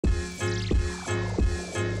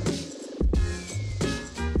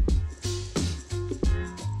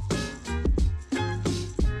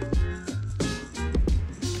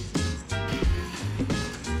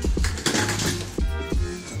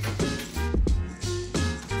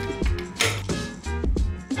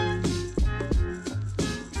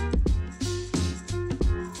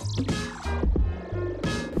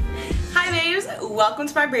Welcome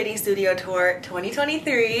to my braiding studio tour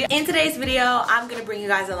 2023. In today's video, I'm gonna bring you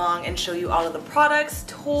guys along and show you all of the products,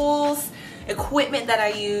 tools, equipment that I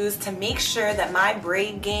use to make sure that my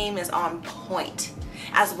braid game is on point,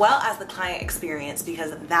 as well as the client experience,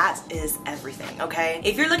 because that is everything, okay?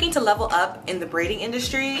 If you're looking to level up in the braiding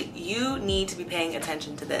industry, you need to be paying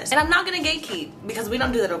attention to this. And I'm not gonna gatekeep because we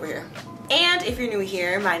don't do that over here. And if you're new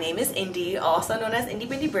here, my name is Indy, also known as Indy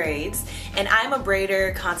Bindi Braids, and I'm a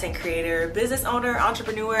braider, content creator, business owner,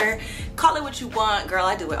 entrepreneur, call it what you want, girl,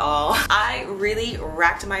 I do it all. I really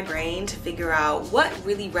racked my brain to figure out what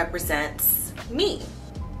really represents me,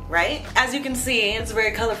 right? As you can see, it's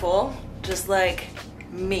very colorful, just like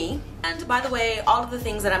me. And by the way, all of the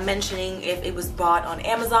things that I'm mentioning, if it was bought on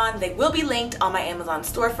Amazon, they will be linked on my Amazon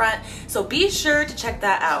storefront, so be sure to check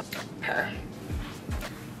that out.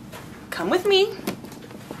 Come with me.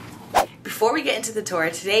 Before we get into the tour,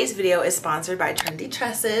 today's video is sponsored by Trendy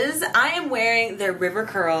Tresses. I am wearing their river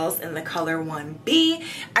curls in the color 1B.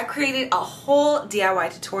 I created a whole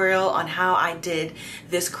DIY tutorial on how I did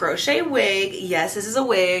this crochet wig. Yes, this is a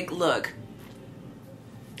wig. Look.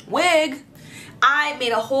 Wig. I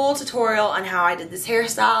made a whole tutorial on how I did this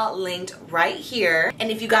hairstyle, linked right here.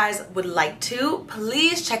 And if you guys would like to,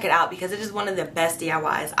 please check it out because it is one of the best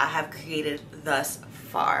DIYs I have created thus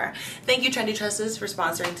far. Thank you, Trendy Tresses, for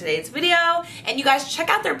sponsoring today's video. And you guys check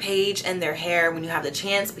out their page and their hair when you have the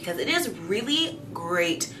chance because it is really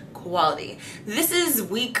great quality. This is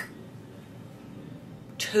week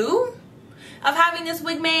 2 of having this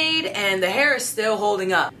wig made and the hair is still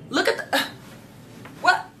holding up. Look at the...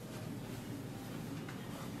 what?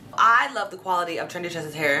 I love the quality of Trendy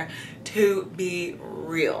Tresses hair, to be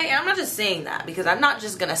real. And I'm not just saying that because I'm not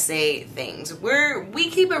just gonna say things. We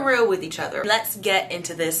keep it real with each other. Let's get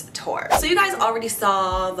into this tour. So you guys already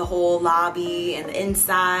saw the whole lobby and the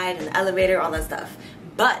inside and the elevator, all that stuff.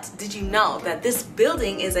 But did you know that this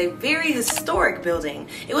building is a very historic building?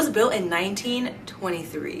 It was built in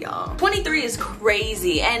 1923, y'all. 23 is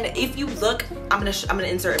crazy. And if you look, I'm gonna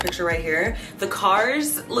insert a picture right here. The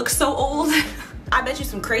cars look so old. I bet you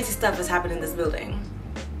some crazy stuff has happened in this building.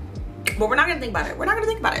 But we're not gonna think about it. We're not gonna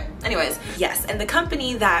think about it. Anyways, yes, and the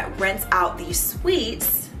company that rents out these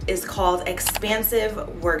suites is called Expansive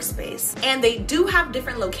Workspace. And they do have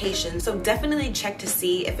different locations, so definitely check to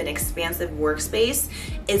see if an Expansive Workspace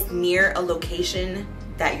is near a location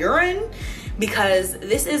that you're in, because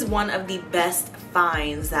this is one of the best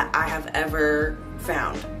finds that I have ever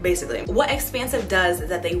found. Basically what Expansive does is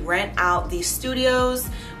that they rent out these studios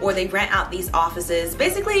or they rent out these offices,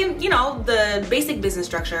 basically, you know, the basic business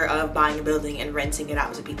structure of buying a building and renting it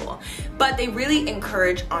out to people, but they really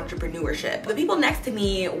encourage entrepreneurship. The people next to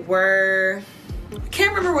me were, I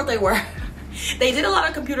can't remember what they were. They did a lot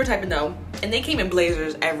of computer typing though, and they came in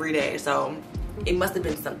blazers every day, so it must have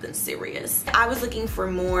been something serious. I was looking for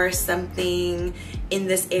more something in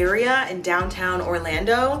this area in downtown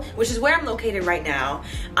Orlando, which is where I'm located right now.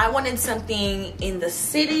 I wanted something in the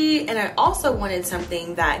city, and I also wanted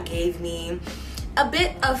something that gave me a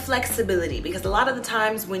bit of flexibility, because a lot of the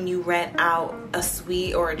times when you rent out a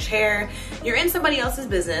suite or a chair, you're in somebody else's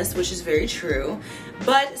business, which is very true,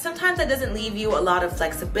 but sometimes that doesn't leave you a lot of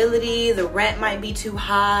flexibility. The rent might be too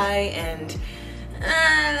high, and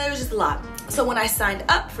there was just a lot. So when I signed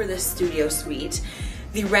up for this studio suite,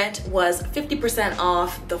 the rent was 50%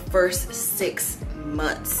 off the first 6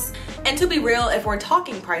 months. And to be real, if we're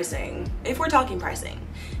talking pricing,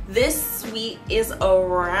 this suite is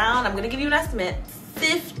around, I'm gonna give you an estimate,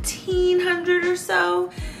 $1,500 or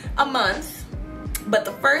so a month. But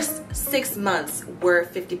the first 6 months were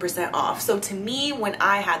 50% off. So to me, when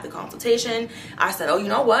I had the consultation, I said, oh, you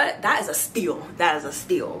know what? That is a steal. That is a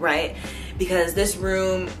steal, right? Because this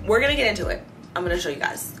room, we're gonna get into it. I'm gonna show you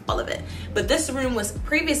guys all of it. But this room was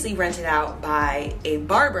previously rented out by a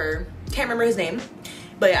barber. Can't remember his name.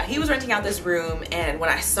 But yeah, he was renting out this room. And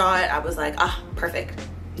when I saw it, I was like, ah, perfect,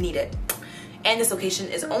 need it. And this location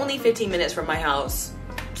is only 15 minutes from my house.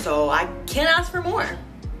 So I can't ask for more.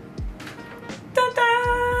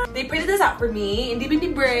 Ta-da! They printed this out for me in Indy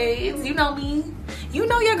Bindi Braids. You know me. You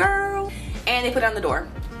know your girl. And they put it on the door.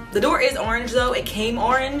 The door is orange though. It came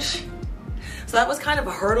orange. So that was kind of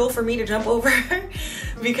a hurdle for me to jump over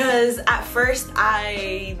because at first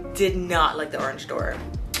I did not like the orange door.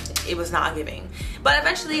 It was not giving. But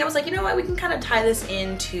eventually I was like, you know what? We can kind of tie this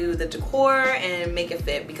into the decor and make it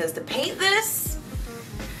fit, because to paint this,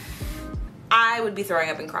 I would be throwing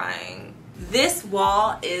up and crying. This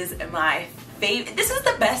wall is my favorite. This is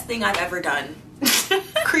the best thing I've ever done,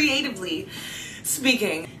 creatively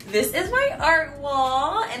speaking. This is my art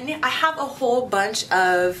wall, and I have a whole bunch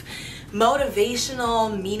of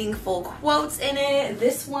motivational, meaningful quotes in it.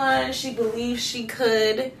 This one, she believes she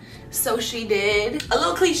could, so she did. A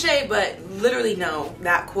little cliche, but literally no,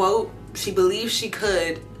 that quote, she believes she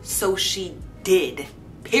could, so she did.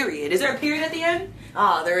 Period. Is there a period at the end?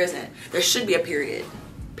 Ah, there isn't. There should be a period.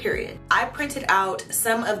 Period. I printed out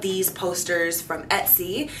some of these posters from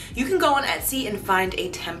Etsy. You can go on Etsy and find a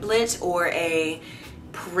template or a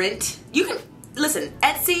print. You can, listen,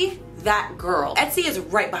 Etsy, that girl. Etsy is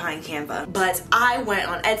right behind Canva, but I went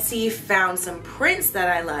on Etsy, found some prints that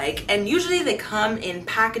I like, and usually they come in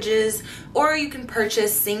packages, or you can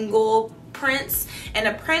purchase single prints, and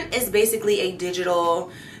a print is basically a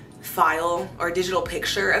digital file or digital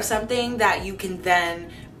picture of something that you can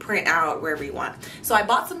then print out wherever you want. So I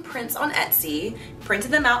bought some prints on Etsy, printed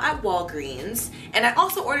them out at Walgreens, and I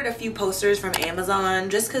also ordered a few posters from Amazon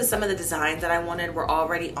just because some of the designs that I wanted were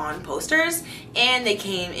already on posters and they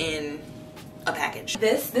came in a package.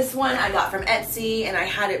 This one I got from Etsy and I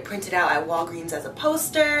had it printed out at Walgreens as a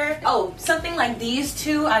poster. Oh, something like these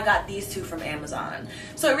two, I got these two from Amazon.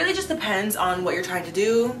 So it really just depends on what you're trying to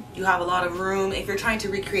do. You have a lot of room. If you're trying to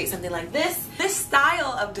recreate something like this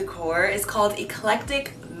style of decor is called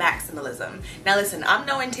eclectic maximalism. Now listen, I'm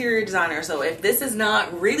no interior designer, so if this is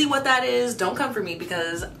not really what that is, don't come for me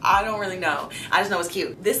because I don't really know. I just know it's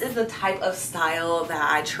cute. This is the type of style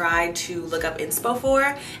that I tried to look up inspo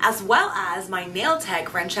for, as well as my nail tech,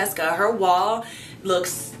 Francesca. Her wall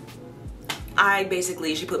looks,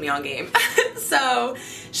 she put me on game. So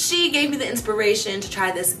she gave me the inspiration to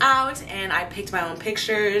try this out and I picked my own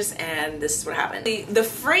pictures and this is what happened. The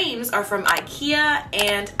frames are from IKEA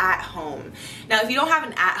and At Home. Now if you don't have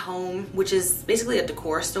an At Home, which is basically a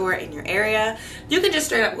decor store in your area, you can just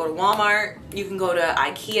straight up go to Walmart, you can go to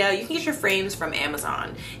IKEA, you can get your frames from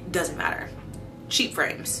Amazon. It doesn't matter. Cheap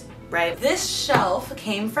frames. Right? This shelf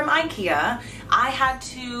came from IKEA. I had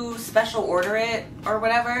to special order it or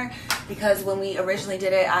whatever because when we originally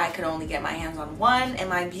did it, I could only get my hands on one and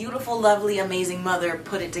my beautiful, lovely, amazing mother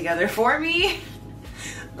put it together for me.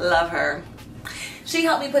 Love her. She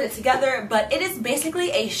helped me put it together, but it is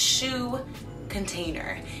basically a shoe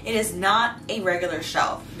container. It is not a regular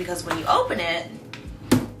shelf because when you open it,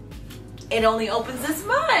 it only opens this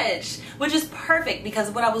much, which is perfect because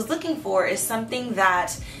what I was looking for is something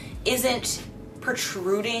that isn't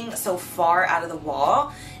protruding so far out of the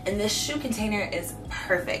wall, and this shoe container is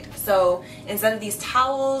perfect. So instead of these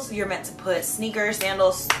towels, you're meant to put sneakers,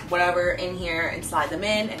 sandals, whatever in here and slide them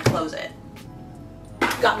in and close it.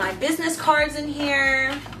 Got my business cards in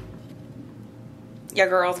here. Your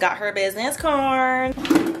girl's got her business card.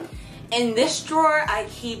 In this drawer, I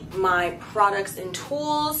keep my products and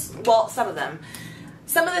tools. Well, some of them.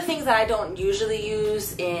 Some of the things that I don't usually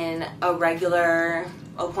use in a regular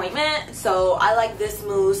appointment. So I like this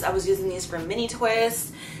mousse. I was using these for mini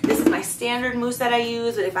twists. This is my standard mousse that I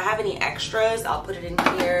use, but if I have any extras, I'll put it in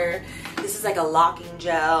here. This is like a locking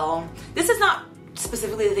gel. This is not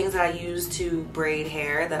specifically the things that I use to braid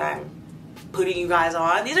hair that I'm putting you guys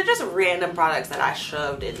on. These are just random products that I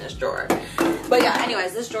shoved in this drawer. But yeah,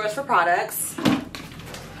 anyways, this drawer is for products.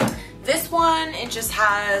 This one, it just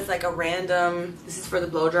has like a random, this is for the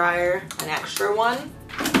blow dryer, an extra one.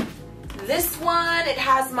 This one, it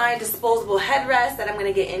has my disposable headrest that I'm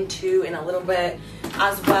gonna get into in a little bit,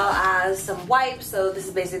 as well as some wipes. So this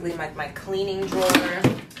is basically my cleaning drawer.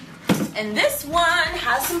 And this one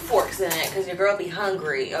has some forks in it because your girl be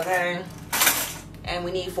hungry, okay? And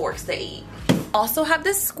we need forks to eat. Also have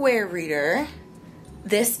this square reader.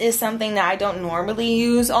 This is something that I don't normally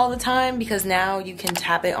use all the time because now you can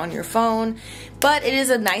tap it on your phone, but it is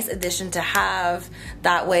a nice addition to have.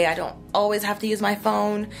 That way I don't always have to use my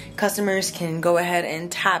phone. Customers can go ahead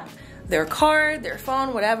and tap their card, their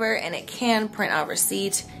phone, whatever, and it can print out a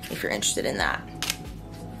receipt if you're interested in that.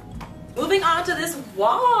 Moving on to this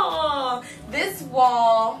wall. This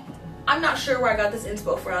wall, I'm not sure where I got this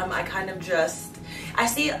inspo from. I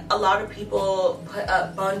see a lot of people put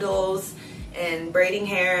up bundles and braiding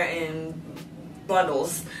hair in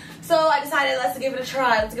bundles. So I decided let's give it a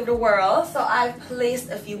try, let's give it a whirl. So I've placed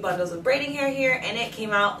a few bundles of braiding hair here and it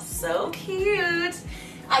came out so cute.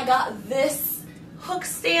 I got this hook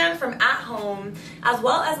stand from At Home as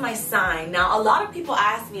well as my sign. Now a lot of people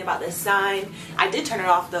ask me about this sign. I did turn it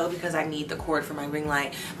off though because I need the cord for my ring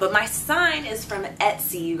light. But my sign is from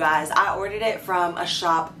Etsy, you guys. I ordered it from a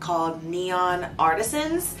shop called Neon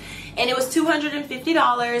Artisans. And it was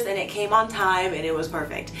 $250 and it came on time and it was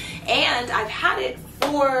perfect. And I've had it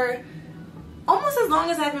for almost as long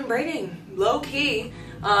as I've been braiding, low key,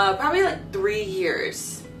 probably like 3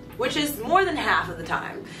 years, which is more than half of the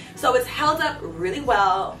time. So it's held up really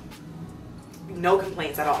well. no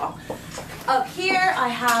complaints at all. Up here I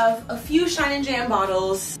have a few Shine and Jam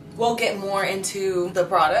bottles. We'll get more into the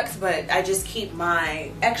products, but I just keep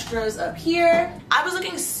my extras up here. I was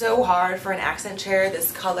looking so hard for an accent chair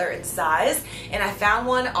this color and size, and I found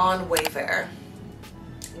one on Wayfair.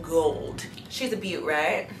 Gold. She's a beaut,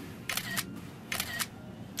 right?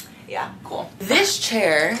 Yeah, cool. This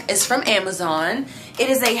chair is from Amazon. It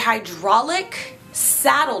is a hydraulic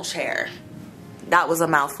saddle chair. That was a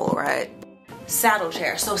mouthful, right? Saddle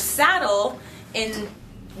chair. So saddle,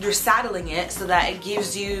 you're saddling it so that it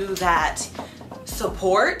gives you that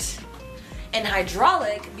support, and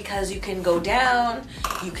hydraulic because you can go down,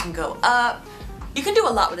 you can go up, you can do a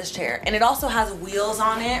lot with this chair. And it also has wheels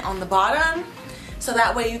on it on the bottom, so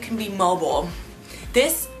that way you can be mobile.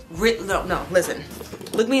 This, no, listen,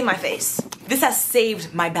 look me in my face. This has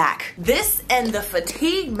saved my back. This and the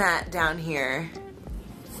fatigue mat down here,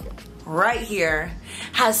 right here,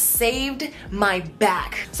 has saved my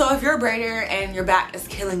back. So if you're a braider and your back is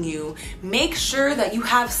killing you, make sure that you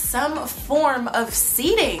have some form of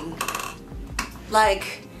seating.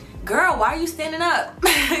 Like, girl, why are you standing up?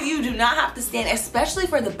 You do not have to stand, especially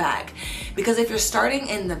for the back. Because if you're starting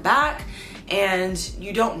in the back and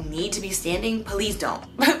you don't need to be standing, please don't.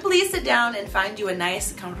 Please sit down and find you a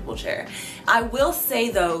nice, comfortable chair. I will say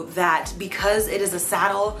though that because it is a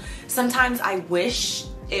saddle, sometimes I wish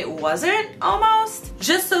it wasn't, almost,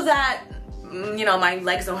 just so that, you know, my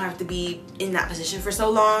legs don't have to be in that position for so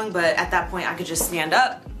long. But at that point I could just stand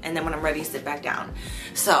up, and then when I'm ready, sit back down.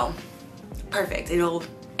 So perfect.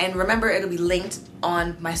 And remember, it'll be linked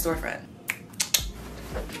on my storefront.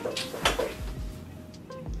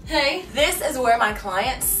 Hey, this is where my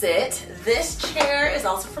clients sit. This chair is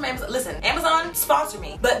also from Amazon. Listen, Amazon, sponsor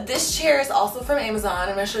me. But this chair is also from Amazon.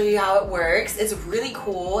 I'm gonna show you how it works. It's really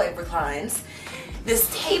cool, it reclines. This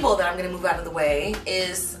table that I'm gonna move out of the way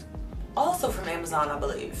is also from Amazon, I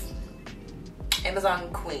believe.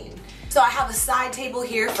 Amazon Queen. So I have a side table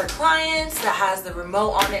here for clients that has the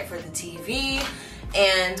remote on it for the TV.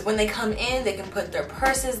 And when they come in, they can put their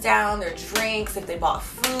purses down, their drinks, if they bought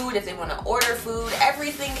food, if they want to order food,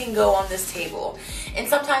 everything can go on this table. And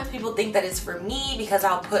sometimes people think that it's for me because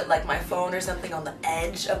I'll put like my phone or something on the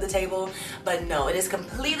edge of the table. But no, it is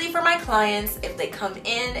completely for my clients. If they come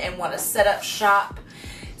in and want to set up shop,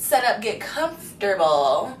 set up, get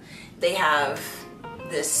comfortable, they have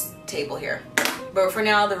this table here. But for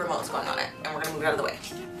now, the remote's going on it, and we're gonna move it out of the way.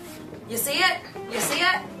 You see it? You see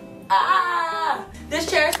it? Ah! This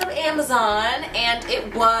chair is from Amazon, and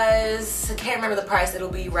it was, I can't remember the price, it'll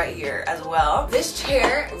be right here as well. This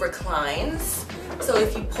chair reclines, so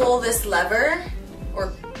if you pull this lever,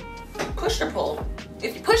 or push or pull,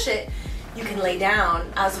 if you push it, you can lay down,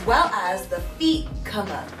 as well as the feet come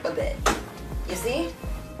up a bit. You see?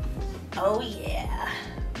 Oh yeah.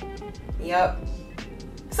 Yep.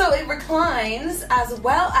 So it reclines, as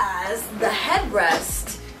well as the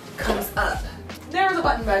headrest comes up. There's a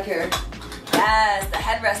button back here. Yes, the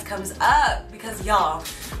headrest comes up because y'all,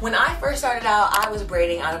 when I first started out, I was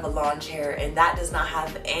braiding out of a lawn chair, and that does not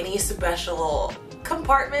have any special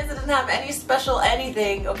compartments. It doesn't have any special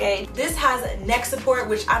anything, okay? This has neck support,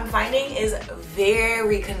 which I'm finding is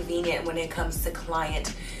very convenient when it comes to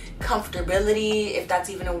client comfortability, if that's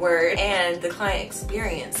even a word, and the client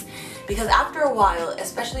experience. Because after a while,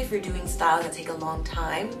 especially if you're doing styles that take a long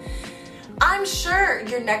time, I'm sure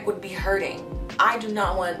your neck would be hurting. I do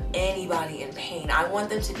not want anybody in pain. I want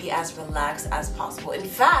them to be as relaxed as possible. In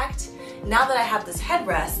fact, now that I have this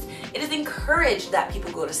headrest, it is encouraged that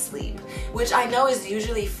people go to sleep, which I know is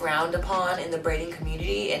usually frowned upon in the braiding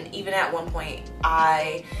community. And even at one point,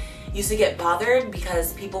 I used to get bothered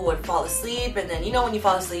because people would fall asleep, and then, you know, when you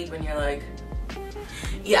fall asleep and you're like,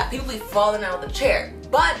 yeah, people be falling out of the chair.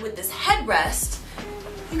 But with this headrest,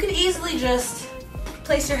 you can easily just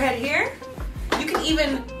place your head here. You can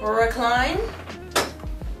even recline,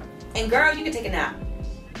 and girl, you can take a nap.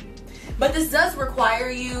 But this does require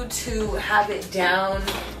you to have it down.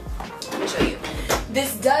 Let me show you.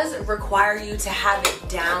 This does require you to have it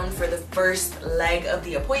down for the first leg of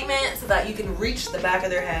the appointment so that you can reach the back of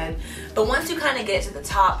their head. But once you kind of get to the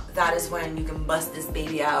top, that is when you can bust this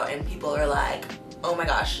baby out and people are like, oh my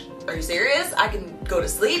gosh, are you serious? I can go to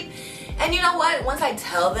sleep. And you know what? Once I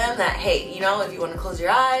tell them that, hey, you know, if you want to close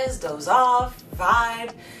your eyes, doze off,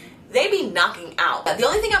 vibe, they be knocking out. The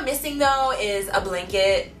only thing I'm missing though is a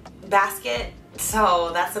blanket basket.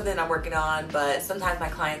 So that's something I'm working on, but sometimes my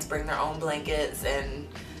clients bring their own blankets and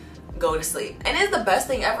go to sleep. And it's the best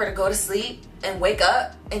thing ever to go to sleep and wake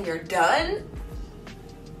up and you're done.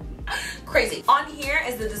 Crazy. On here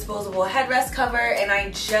is the disposable headrest cover, and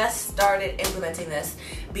I just started implementing this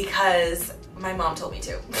because my mom told me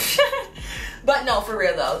to. But no, for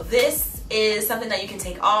real though, this is something that you can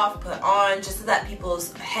take off, put on, just so that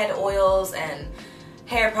people's head oils and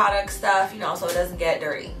hair product stuff, you know, so it doesn't get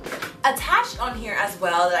dirty. Attached on here as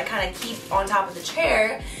well, that I kind of keep on top of the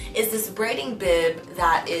chair, is this braiding bib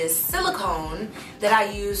that is silicone that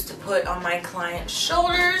I use to put on my client's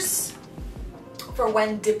shoulders for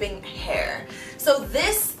when dipping hair. So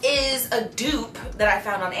this is a dupe that I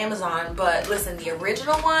found on Amazon, but listen, the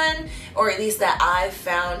original one, or at least that I've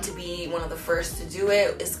found to be one of the first to do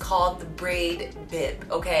it, is called the braid bib,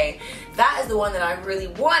 okay? That is the one that I really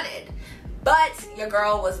wanted. But your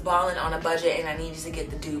girl was balling on a budget and I needed to get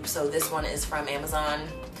the dupe, so this one is from Amazon.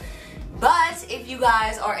 But if you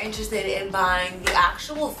guys are interested in buying the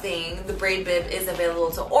actual thing, the braid bib is available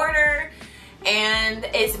to order, and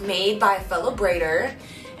it's made by a fellow braider,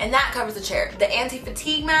 and that covers the chair. The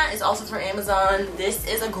anti-fatigue mat is also from Amazon. This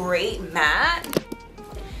is a great mat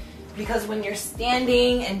because when you're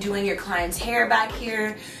standing and doing your client's hair back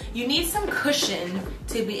here, you need some cushion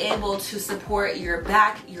to be able to support your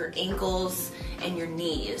back, your ankles, and your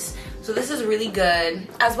knees. So this is really good,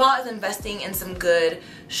 as well as investing in some good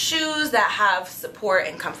shoes that have support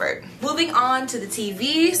and comfort. Moving on to the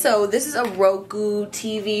TV. So this is a Roku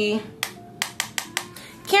TV.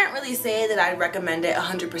 Can't really say that I'd recommend it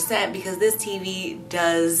 100% because this TV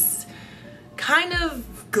does kind of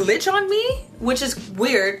glitch on me, which is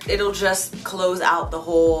weird. It'll just close out the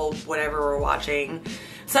whole whatever we're watching.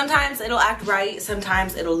 Sometimes it'll act right,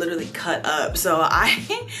 sometimes it'll literally cut up. So I'm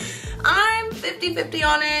 50-50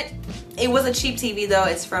 on it. It was a cheap TV though.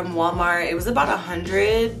 It's from Walmart. It was about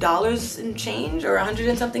 $100 and change, or $100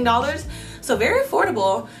 and something. So very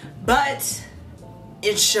affordable, but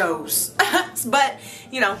it shows. But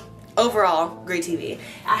you know, overall great TV.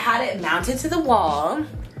 I had it mounted to the wall.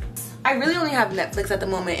 I really only have Netflix at the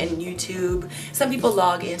moment and YouTube. Some people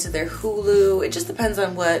log into their Hulu. It just depends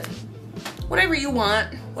on whatever you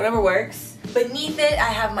want, whatever works. Beneath it, I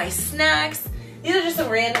have my snacks. These are just some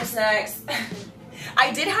random snacks.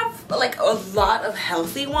 I did have like a lot of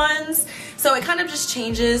healthy ones, so it kind of just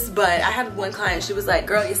changes, but I had one client, she was like,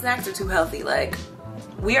 girl, your snacks are too healthy. Like,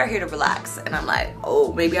 we are here to relax. And I'm like,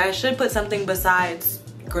 oh, maybe I should put something besides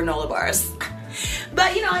granola bars.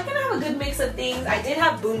 But you know, I kind of have a good mix of things. I did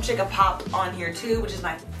have Boom Chicka Pop on here too, which is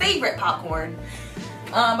my favorite popcorn.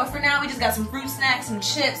 But for now, we just got some fruit snacks, some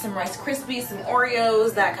chips, some Rice Krispies, some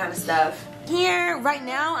Oreos, that kind of stuff. Here, right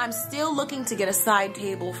now, I'm still looking to get a side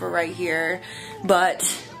table for right here, but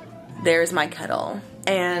there's my kettle.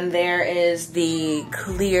 And there is the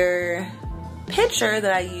clear pitcher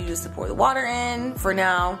that I use to pour the water in. For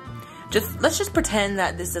now, let's just pretend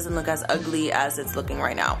that this doesn't look as ugly as it's looking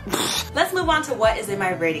right now. Let's move on to what is in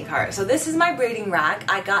my braiding cart. So this is my braiding rack.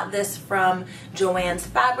 I got this from Joann's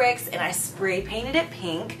Fabrics and I spray painted it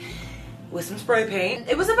pink with some spray paint.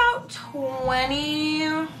 It was about 20,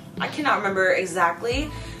 I cannot remember exactly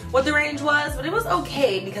what the range was, but it was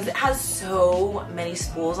okay because it has so many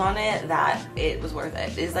spools on it that it was worth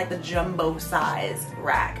it. It's like the jumbo size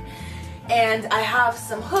rack. And I have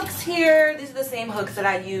some hooks here. These are the same hooks that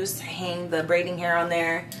I use to hang the braiding hair on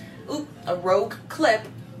there. Oop, a rogue clip.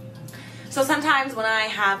 So sometimes when I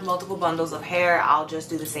have multiple bundles of hair, I'll just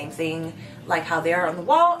do the same thing like how they are on the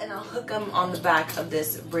wall, and I'll hook them on the back of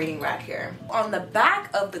this braiding rack here. On the back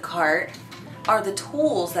of the cart are the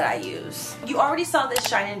tools that I use. You already saw this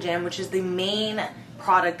Shine and Gem, which is the main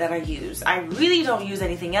product that I use. I really don't use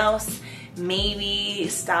anything else. Maybe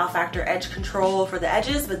Style Factor Edge Control for the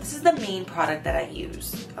edges, but this is the main product that I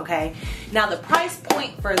use, okay? Now the price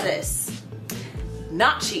point for this,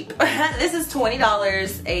 not cheap. This is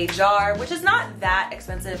 $20 a jar, which is not that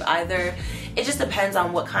expensive either. It just depends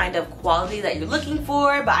on what kind of quality that you're looking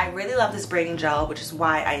for, but I really love this braiding gel, which is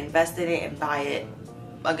why I invest in it and buy it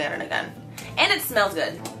again and again. And it smells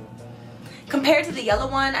good. Compared to the yellow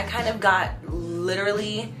one, I kind of got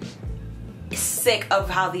literally sick of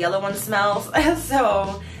how the yellow one smells.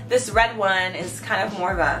 So this red one is kind of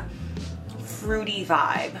more of a fruity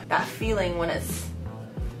vibe. That feeling when it's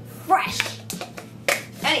fresh.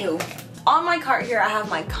 Anywho, on my cart here I have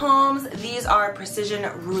my combs. These are precision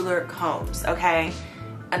ruler combs, okay?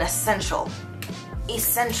 An essential.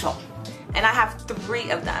 And I have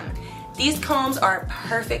 3 of them. These combs are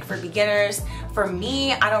perfect for beginners. For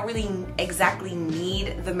me, I don't really exactly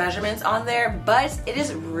need the measurements on there, but it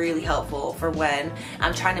is really helpful for when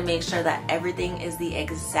I'm trying to make sure that everything is the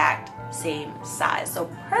exact same size.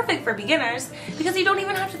 So perfect for beginners because you don't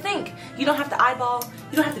even have to think. You don't have to eyeball.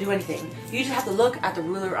 You don't have to do anything. You just have to look at the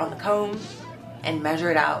ruler on the comb and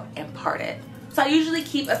measure it out and part it. So I usually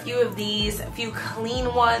keep a few of these, a few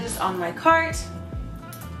clean ones on my cart,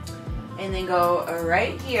 and then go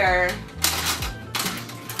right here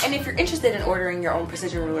And if you're interested in ordering your own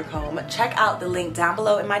precision ruler comb, check out the link down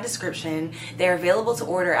below in my description. They're available to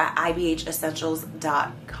order at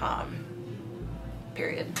ibhessentials.com.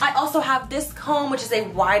 Period. I also have this comb, which is a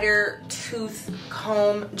wider tooth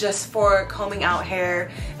comb, just for combing out hair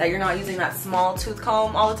that you're not using that small tooth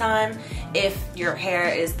comb all the time. If your hair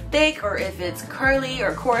is thick or if it's curly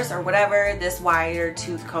or coarse or whatever, this wider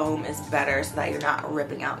tooth comb is better so that you're not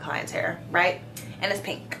ripping out client's hair, right? And it's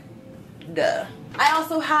pink. Duh. I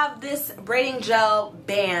also have this braiding gel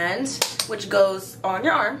band, which goes on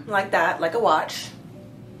your arm like that, like a watch.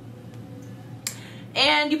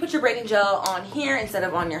 And you put your braiding gel on here instead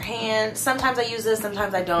of on your hand. Sometimes I use this,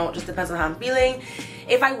 sometimes I don't, just depends on how I'm feeling.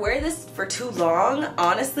 If I wear this for too long,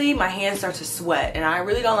 honestly, my hands start to sweat and I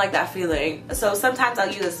really don't like that feeling. So sometimes I'll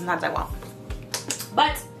use it, sometimes I won't.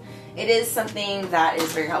 But it is something that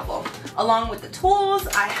is very helpful. Along with the tools,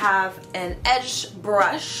 I have an edge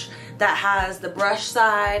brush that has the brush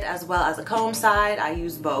side as well as a comb side. I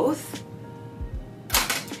use both.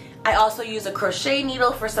 I also use a crochet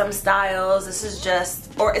needle for some styles. This is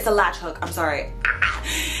just, or it's a latch hook, I'm sorry.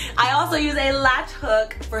 I also use a latch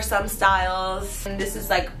hook for some styles. And this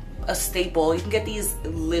is like a staple. You can get these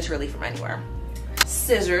literally from anywhere.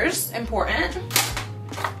 Scissors, important.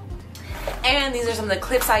 And these are some of the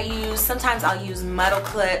clips I use. Sometimes I'll use metal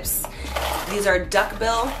clips. These are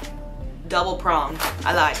duckbill, double prong.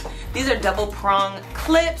 I lied. These are double prong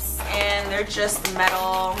clips and they're just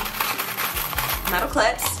metal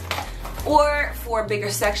clips. Or for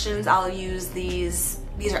bigger sections, I'll use these.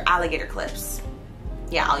 These are alligator clips.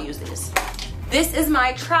 Yeah, I'll use these. This is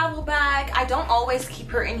my travel bag. I don't always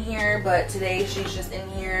keep her in here, but today she's just in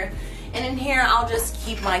here. And in here, I'll just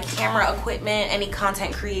keep my camera equipment, any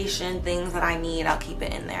content creation, things that I need, I'll keep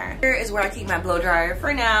it in there. Here is where I keep my blow dryer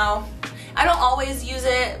for now. I don't always use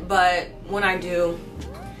it, but when I do,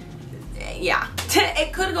 yeah.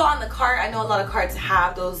 It could go on the cart. I know a lot of carts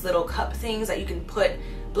have those little cup things that you can put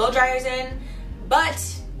blow dryers in, but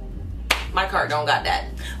my cart don't got that.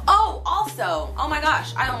 Oh, also, oh my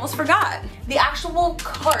gosh, I almost forgot. The actual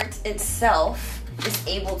cart itself is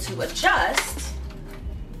able to adjust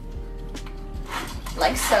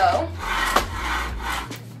like so.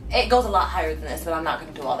 It goes a lot higher than this, but I'm not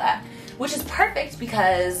gonna do all that, which is perfect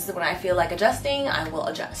because when I feel like adjusting, I will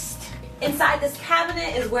adjust. Inside this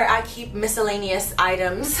cabinet is where I keep miscellaneous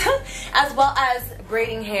items as well as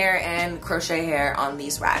braiding hair and crochet hair on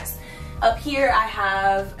these racks. Up here I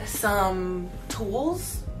have some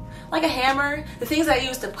tools, like a hammer, the things I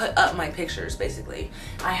use to put up my pictures basically.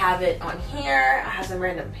 I have it on here, I have some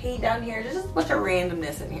random paint down here, there's just a bunch of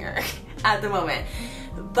randomness in here at the moment.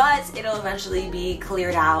 But it'll eventually be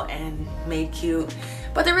cleared out and made cute.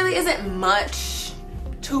 But there really isn't much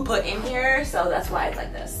to put in here, so that's why it's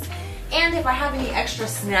like this. And if I have any extra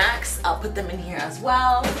snacks, I'll put them in here as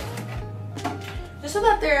well. Just so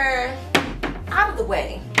that they're out of the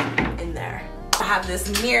way in there. I have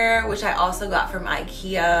this mirror, which I also got from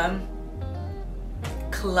IKEA.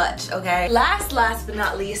 Clutch, okay? Last but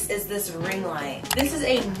not least is this ring light. This is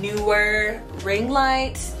a newer ring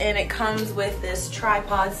light and it comes with this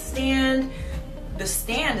tripod stand. The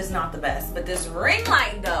stand is not the best, but this ring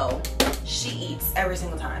light though, she eats every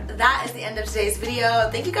single time. That is the end of today's video.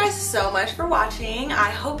 Thank you guys so much for watching.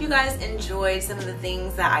 I hope you guys enjoyed some of the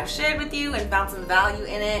things that I've shared with you and found some value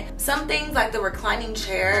in it. Some things like the reclining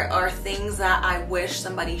chair are things that I wish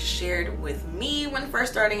somebody shared with me when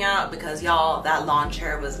first starting out, because y'all, that lawn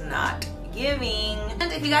chair was not giving.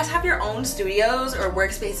 And if you guys have your own studios or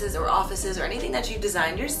workspaces or offices or anything that you've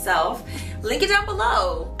designed yourself, link it down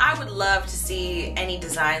below. I would love to see any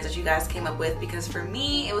designs that you guys came up with, because for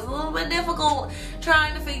me it was a little bit difficult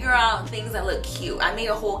trying to figure out things that look cute. I made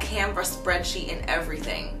a whole Canva spreadsheet and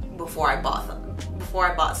everything before I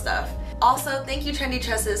bought stuff. Also, thank you Trendy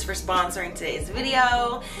Tresses for sponsoring today's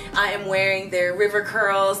video. I am wearing their river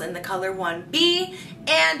curls in the color 1B.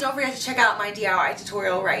 And don't forget to check out my DIY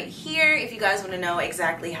tutorial right here if you guys want to know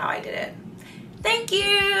exactly how I did it. Thank you!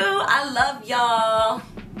 I love y'all!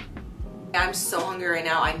 I'm so hungry right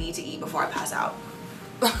now, I need to eat before I pass out.